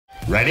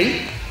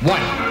Ready? 1.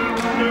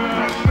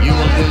 You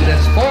will do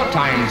this 4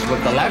 times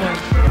with the left,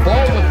 4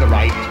 with the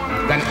right,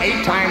 then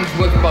 8 times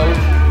with both,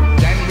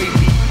 then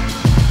repeat.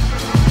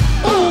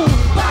 Ooh,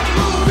 body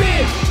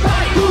moving,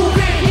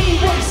 he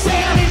works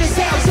sound and it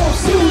sounds so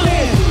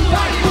soothing.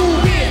 Body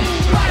moving,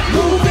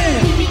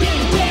 he be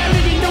getting down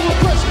and he know what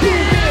crush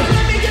grooving.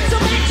 Let me get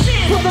some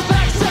action from the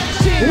back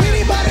section.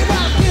 Anybody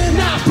rockin',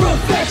 not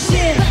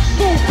perfection.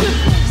 Move, flip,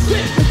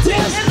 split the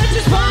dance, and let's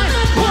just find,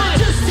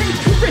 just take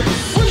a rip.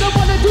 When I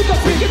wanna do the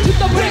finger to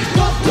the break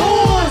of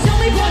dawn. Tell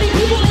me, party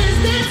people, is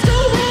that so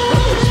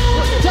wrong?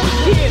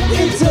 Dockin',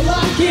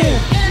 interlocking,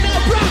 and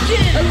I'm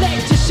rockin',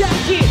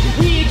 electroshocking.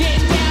 We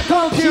getting down,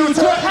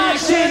 computer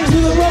action to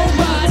the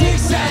robotic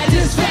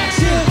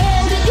satisfaction.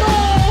 All the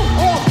y'all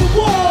off the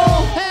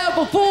wall, have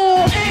a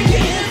fall and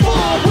get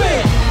involved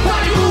with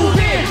body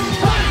moving,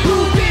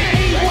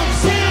 ain't one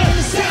sound,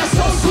 it sounds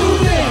so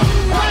soothing.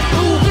 Body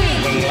moving,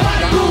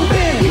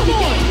 we be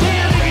getting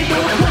down and you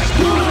know what's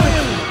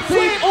grooving.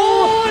 Flip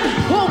on,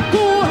 walk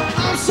on,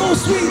 I'm so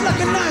sweet like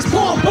a nice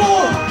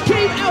bonbon.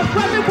 Came out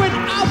rapping when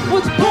I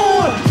was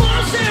born.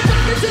 Mom said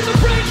rockets in the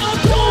break of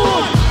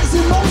dawn. Eyes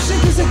in motion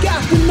 'cause I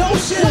got the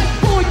notion.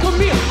 Boy, come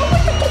here, I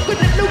want the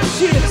coconut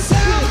lotion. The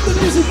sound of the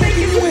music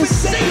making you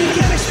insane.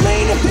 Can't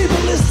explain to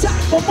people this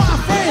type of my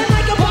friend. And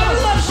like a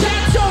bottle of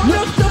Chateau,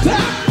 look the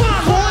back.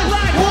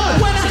 One,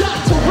 when I start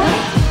to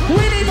rock.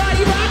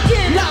 Anybody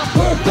rockin'? Not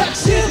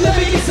perfection. Let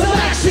me get some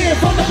action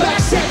from the back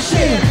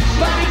section.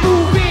 Body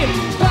moving,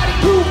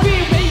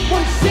 make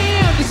one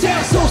sound. It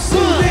sounds so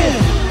soothing.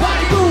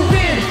 Body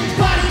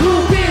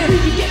moving, we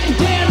be getting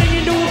down and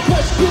you know what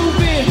crush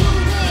grooving.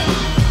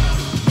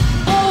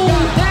 Oh,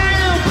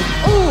 down,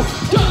 ooh,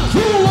 don't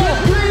drool or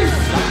grief.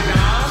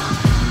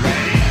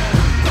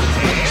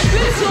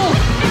 Spitzel.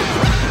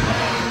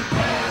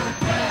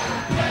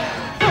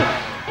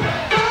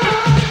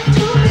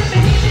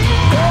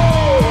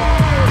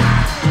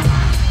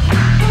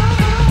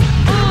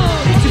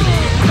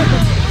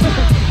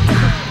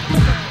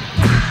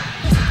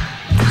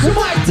 So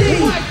Mike D,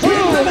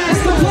 hit the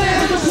master plan.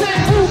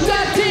 Ooh,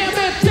 goddamn,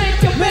 and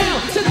take a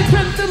bound. To the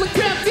creme de la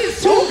creme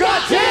is who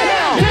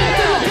goddamn. Creme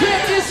de la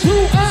creme is who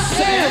I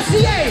am.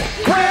 CA,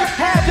 where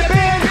have you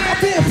been? I've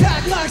been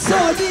packed like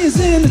sardines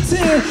in a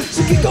tin.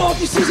 So kick off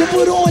your shoes and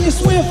put on your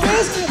swim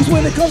fins. 'Cause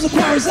when it comes to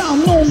Paris,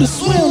 I'm known to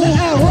swim and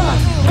out rock.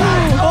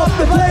 Off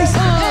the place.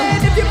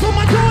 And if you pull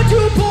my cord,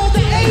 you pull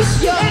the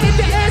ace. And if